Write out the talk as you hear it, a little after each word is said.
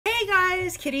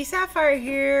guys, Kitty Sapphire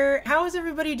here. How is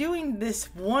everybody doing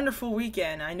this wonderful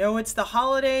weekend? I know it's the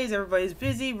holidays, everybody's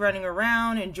busy running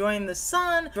around, enjoying the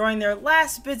sun, enjoying their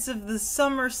last bits of the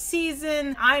summer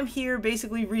season. I'm here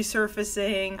basically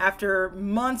resurfacing after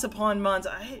months upon months.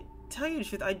 Tell you the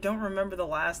truth, I don't remember the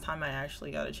last time I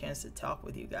actually got a chance to talk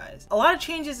with you guys. A lot of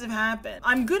changes have happened.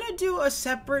 I'm gonna do a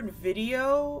separate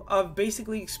video of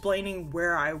basically explaining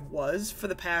where I was for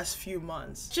the past few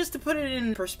months. Just to put it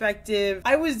in perspective,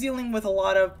 I was dealing with a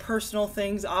lot of personal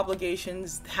things,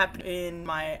 obligations happening in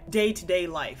my day-to-day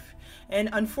life. And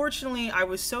unfortunately, I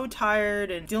was so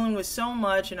tired and dealing with so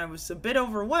much and I was a bit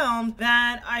overwhelmed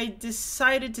that I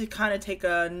decided to kind of take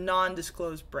a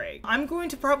non-disclosed break. I'm going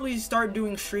to probably start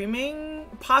doing streaming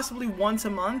possibly once a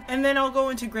month, and then I'll go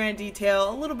into grand detail,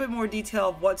 a little bit more detail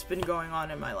of what's been going on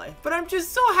in my life. But I'm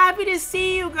just so happy to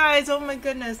see you guys. Oh my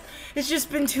goodness. It's just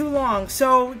been too long.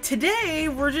 So today,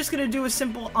 we're just going to do a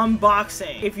simple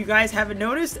unboxing. If you guys haven't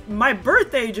noticed, my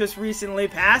birthday just recently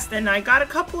passed and I got a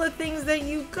couple of things that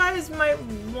you guys might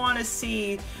want to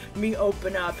see me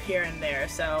open up here and there,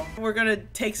 so we're gonna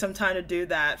take some time to do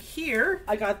that. Here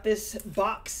I got this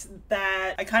box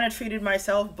that I kind of treated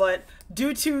myself, but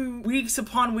due to weeks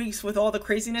upon weeks with all the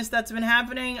craziness that's been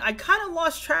happening, I kind of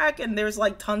lost track and there's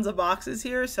like tons of boxes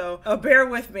here, so bear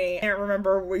with me. I can't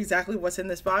remember exactly what's in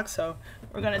this box, so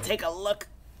we're gonna take a look.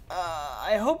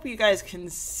 I hope you guys can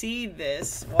see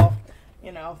this. Well,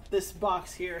 you know, this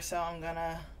box here, so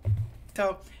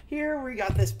so here we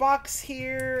got this box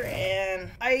here, and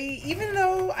even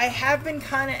though I have been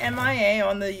kind of MIA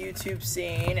on the YouTube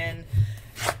scene and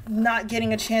not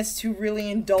getting a chance to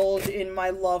really indulge in my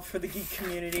love for the geek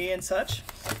community and such,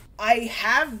 I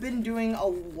have been doing a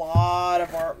lot of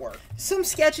artwork. Some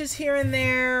sketches here and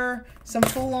there, some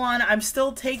full-on. I'm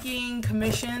still taking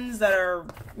commissions that are,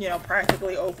 you know,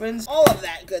 practically opens. All of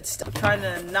that good stuff. Trying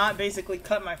to not basically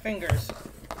cut my fingers.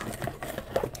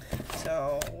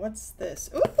 So, what's this?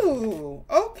 Ooh,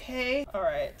 okay. All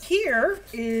right. Here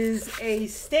is a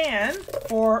stand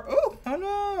for, oh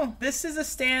no. This is a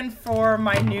stand for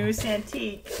my new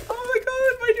Cintiq. Oh my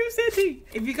God, my new Cintiq.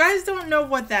 If you guys don't know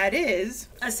what that is,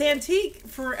 a Cintiq,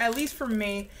 at least for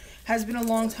me, has been a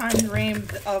long time dream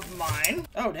of mine.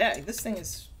 Oh, dang, this thing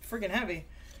is freaking heavy.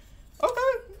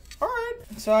 Okay.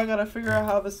 Alright, so I gotta figure out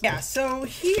how this... Yeah, so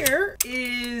here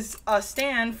is a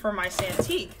stand for my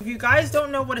Cintiq. If you guys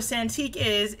don't know what a Cintiq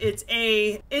is, it's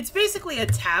basically a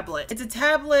tablet. It's a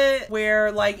tablet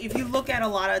where, like, if you look at a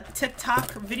lot of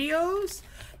TikTok videos,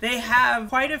 they have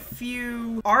quite a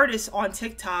few artists on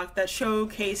TikTok that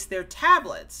showcase their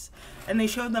tablets. And they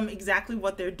show them exactly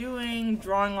what they're doing,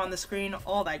 drawing on the screen,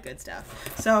 all that good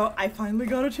stuff. So I finally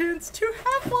got a chance to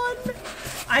have one.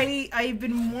 I've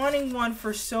been wanting one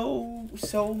for so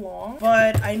long,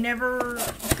 but I never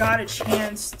got a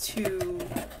chance to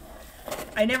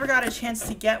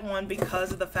get one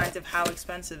because of the fact of how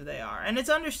expensive they are. And it's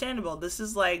understandable. This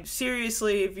is like,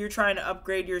 seriously, if you're trying to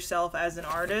upgrade yourself as an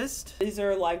artist, these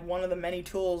are like one of the many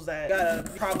tools that you gotta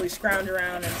probably scrounge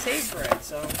around and save for it.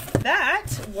 So that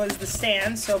was the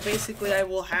stand. So basically I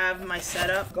will have my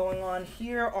setup going on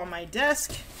here on my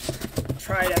desk.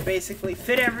 Try to basically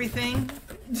fit everything.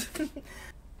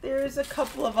 There's a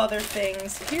couple of other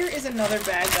things. Here is another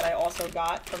bag that I also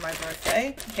got for my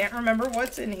birthday. Can't remember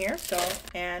what's in here,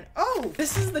 and oh,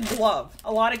 this is the glove.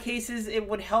 A lot of cases it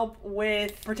would help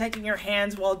with protecting your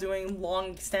hands while doing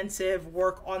long, extensive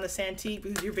work on the Cintiq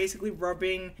because you're basically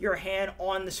rubbing your hand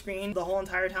on the screen the whole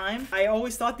entire time. I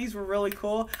always thought these were really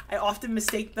cool. I often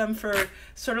mistake them for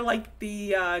sort of like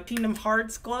the Kingdom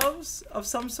Hearts gloves of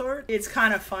some sort. It's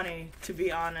kind of funny, to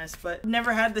be honest, but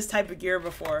never had this type of gear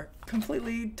before.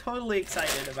 Completely, totally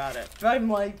excited about it. I'm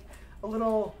like a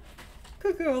little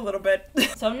cuckoo a little bit.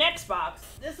 So next box.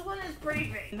 This one is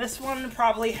pretty big. This one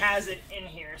probably has it in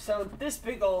here. So this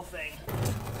big old thing.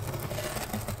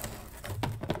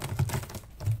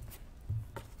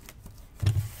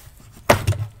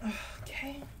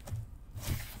 Okay.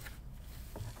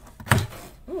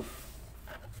 Oof.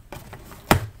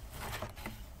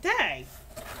 Dang.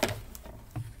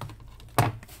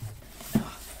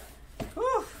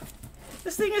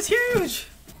 This thing is huge!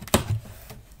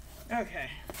 Okay,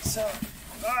 so,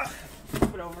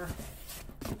 flip it over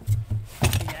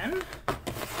again.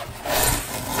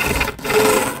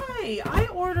 Hey, I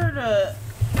ordered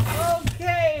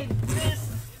okay, this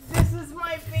is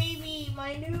my baby,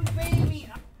 my new baby.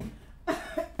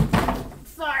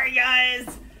 Sorry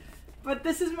guys, but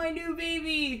this is my new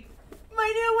baby, my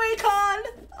new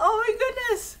Wacom. Oh my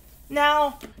goodness.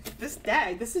 Now, this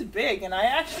is big, and I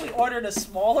actually ordered a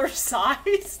smaller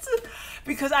size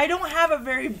because I don't have a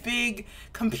very big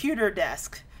computer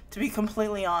desk, to be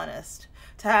completely honest.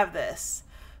 to have this.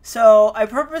 So I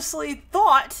purposely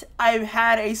thought I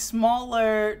had a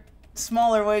smaller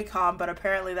Wacom, but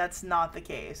apparently that's not the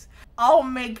case. I'll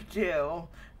make do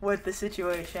with the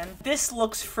situation. This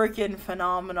looks freaking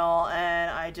phenomenal,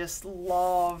 and I just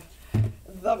love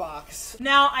the box.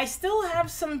 Now, I still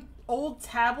have some old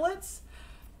tablets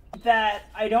that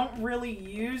I don't really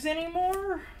use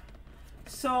anymore.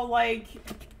 So, like,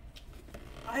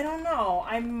 I don't know.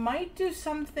 I might do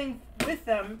something with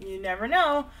them. You never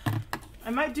know. I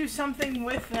might do something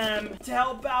with them to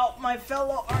help out my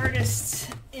fellow artists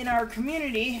in our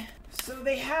community so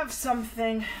they have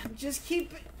something. Just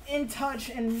keep in touch,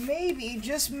 and maybe,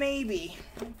 just maybe,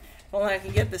 well, I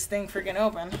can get this thing freaking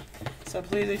open. So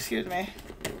please excuse me.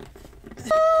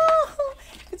 Oh,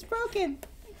 it's broken.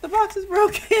 The box is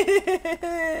broken.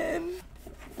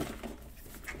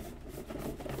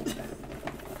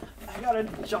 I gotta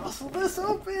jostle this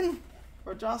open,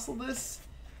 or jostle this.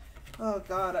 Oh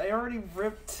god, I already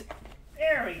ripped.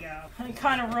 There we go. I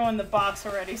kind of ruined the box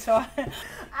already, so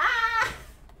ah!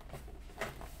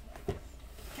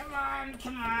 Come on,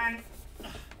 come on.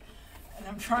 And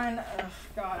I'm trying to, oh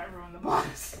god, I ruined the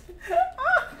box.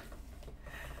 Ah!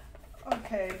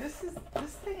 Okay, this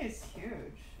thing is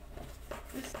huge.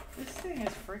 This thing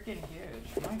is freaking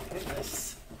huge. My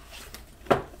goodness.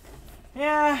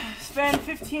 Yeah, spend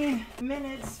 15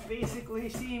 minutes basically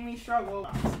seeing me struggle.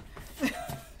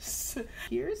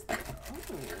 Here's the,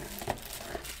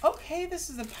 oh. Okay, this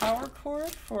is the power cord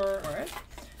for it.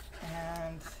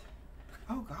 And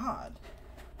oh god.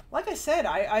 Like I said,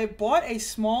 I bought a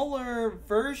smaller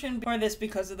version for this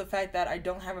because of the fact that I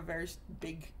don't have a very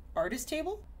big artist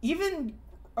table. Even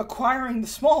acquiring the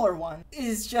smaller one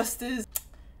is just as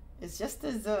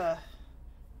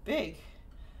big.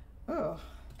 Oh.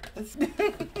 This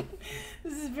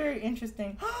is very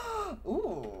interesting.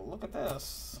 Ooh, look at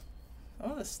this.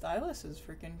 Oh, the stylus is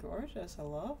freaking gorgeous. I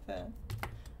love it.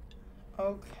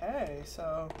 Okay,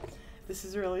 so this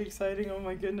is really exciting. Oh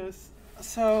my goodness.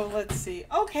 So let's see.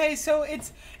 Okay, so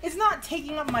it's not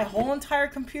taking up my whole entire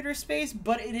computer space,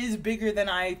 but it is bigger than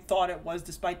I thought it was,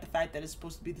 despite the fact that it's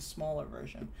supposed to be the smaller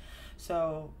version.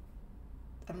 So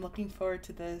I'm looking forward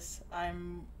to this.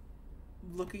 I'm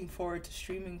looking forward to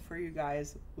streaming for you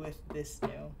guys with this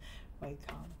new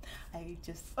Wacom. I'm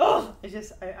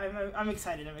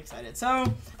excited.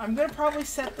 So I'm gonna probably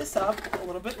set this up a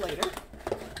little bit later,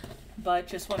 but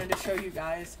just wanted to show you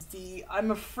guys I'm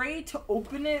afraid to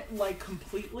open it like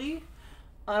completely,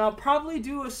 and I'll probably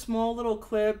do a small little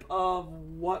clip of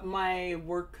what my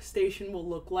workstation will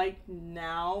look like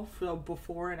now for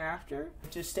before and after.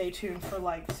 Just stay tuned for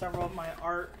like several of my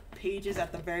art pages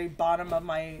at the very bottom of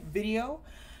my video,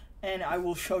 and I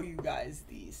will show you guys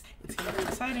these. It's gonna be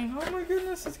exciting. Oh my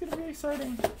goodness, it's gonna be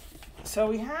exciting. So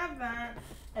we have that,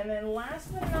 and then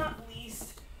last but not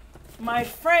least, my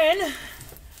friend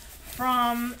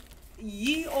from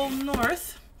Ye Old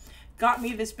North got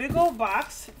me this big old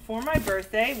box for my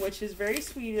birthday, which is very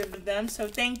sweet of them. So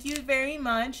thank you very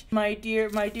much, my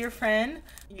dear friend.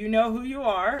 You know who you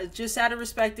are. Just out of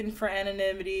respect and for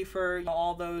anonymity for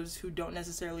all those who don't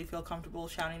necessarily feel comfortable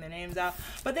shouting their names out,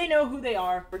 but they know who they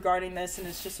are regarding this, and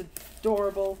it's just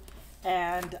adorable.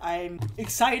 And I'm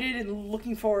excited and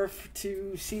looking forward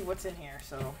to see what's in here.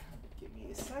 So give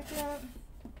me a second.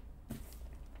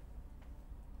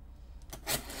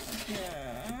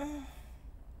 Yeah.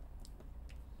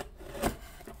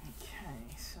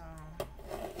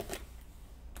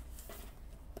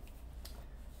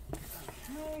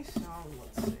 So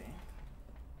let's see.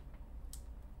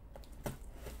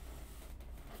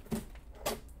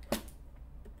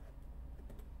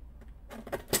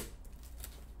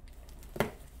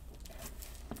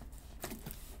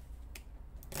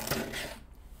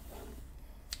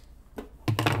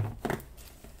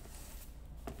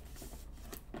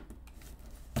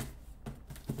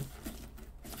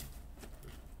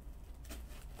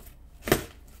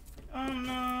 Oh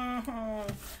no,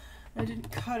 I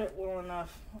didn't cut it well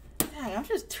enough. Dang, I'm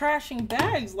just trashing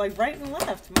bags like right and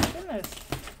left. My goodness.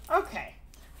 Okay,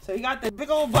 so you got the big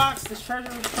old box, this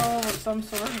treasure trove of some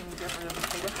sort. And get rid of the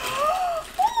paper. Oh,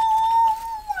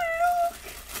 look!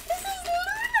 This is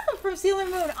Luna from Sailor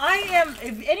Moon.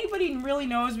 If anybody really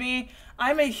knows me,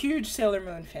 I'm a huge Sailor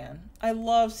Moon fan. I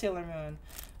love Sailor Moon.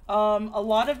 A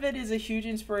lot of it is a huge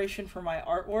inspiration for my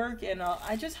artwork, and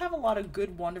I just have a lot of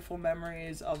good, wonderful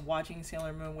memories of watching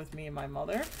Sailor Moon with me and my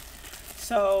mother.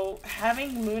 So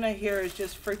having Luna here is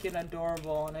just freaking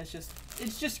adorable, and it's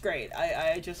just great.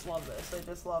 I just love this. I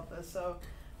just love this. So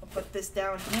I'll put this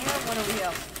down here. What are we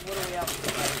up?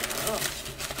 Oh.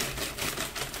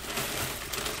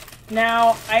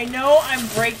 Now I know I'm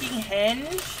breaking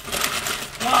hinge.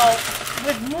 Well,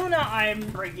 With Luna, I'm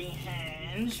breaking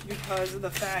Henge because of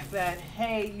the fact that,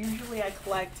 hey, usually I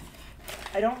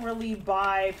don't really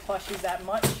buy plushes that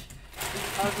much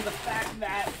because of the fact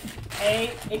that,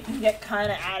 A, it can get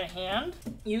kind of out of hand.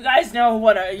 You guys know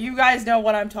what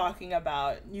I'm talking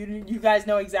about. You guys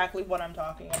know exactly what I'm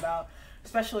talking about,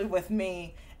 especially with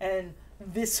me and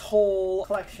this whole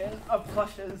collection of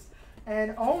plushes.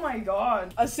 And oh my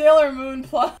god, a Sailor Moon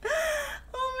plush.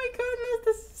 Oh my goodness,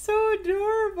 this is so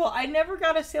adorable. I never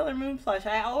got a Sailor Moon plush.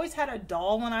 I always had a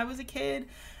doll when I was a kid,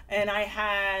 and I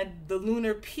had the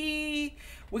Lunar P.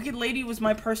 Wicked Lady was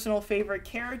my personal favorite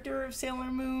character of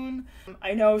Sailor Moon.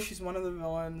 I know she's one of the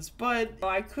villains, but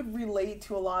I could relate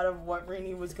to a lot of what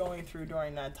Rini was going through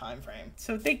during that time frame.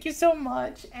 So thank you so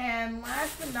much. And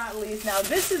last but not least, now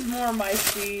this is more my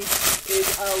speed,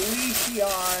 is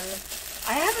Leafeon.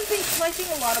 I haven't been collecting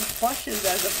a lot of plushes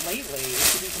as of lately,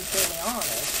 to be completely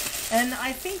honest. And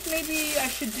I think maybe I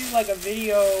should do like a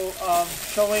video of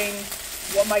showing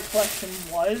what my collection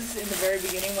was in the very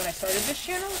beginning when I started this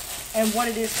channel and what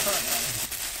it is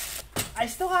currently. I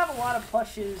still have a lot of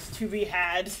plushes to be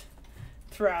had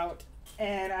throughout,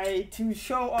 and to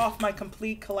show off my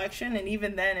complete collection, and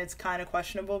even then it's kind of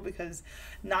questionable because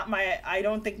I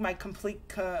don't think my complete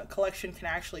collection can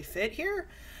actually fit here.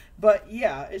 But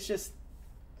yeah, it's just,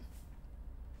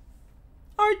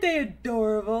 aren't they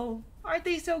adorable? Aren't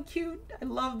they so cute? I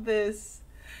love this.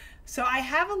 So I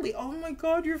have oh my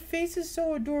god, your face is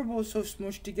so adorable. So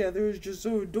smushed together. It's just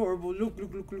so adorable. Look.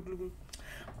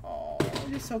 Oh,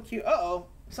 you're so cute. Uh-oh.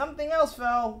 Something else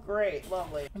fell. Great.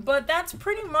 Lovely. But that's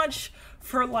pretty much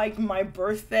for like my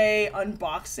birthday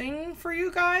unboxing for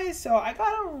you guys. So I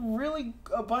got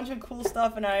a bunch of cool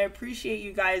stuff, and I appreciate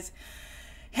you guys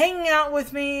hanging out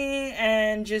with me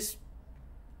and just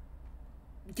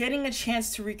getting a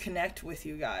chance to reconnect with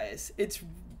you guys. It's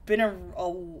been a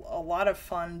lot of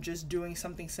fun just doing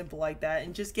something simple like that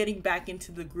and just getting back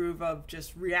into the groove of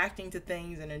just reacting to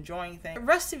things and enjoying things. The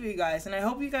rest of you guys, and I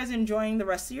hope you guys are enjoying the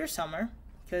rest of your summer,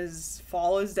 because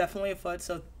fall is definitely afoot,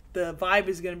 so the vibe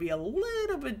is going to be a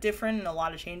little bit different and a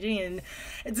lot of changing, and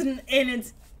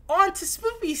it's on to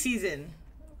spoopy season.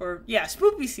 Or yeah,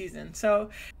 spoopy season. So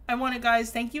I want to,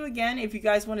 guys, thank you again. If you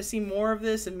guys want to see more of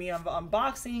this and me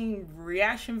unboxing,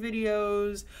 reaction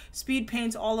videos, speed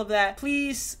paints, all of that,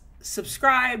 please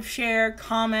subscribe, share,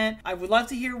 comment. I would love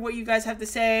to hear what you guys have to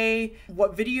say,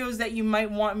 what videos that you might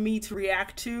want me to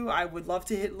react to. I would love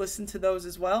to listen to those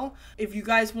as well. If you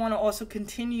guys want to also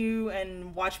continue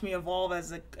and watch me evolve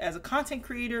as a content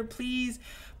creator, please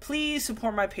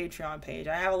support my Patreon page.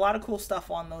 I have a lot of cool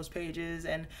stuff on those pages,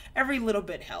 and every little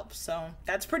bit helps. So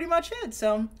that's pretty much it.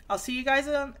 So I'll see you guys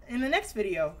in the next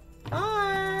video.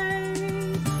 Bye!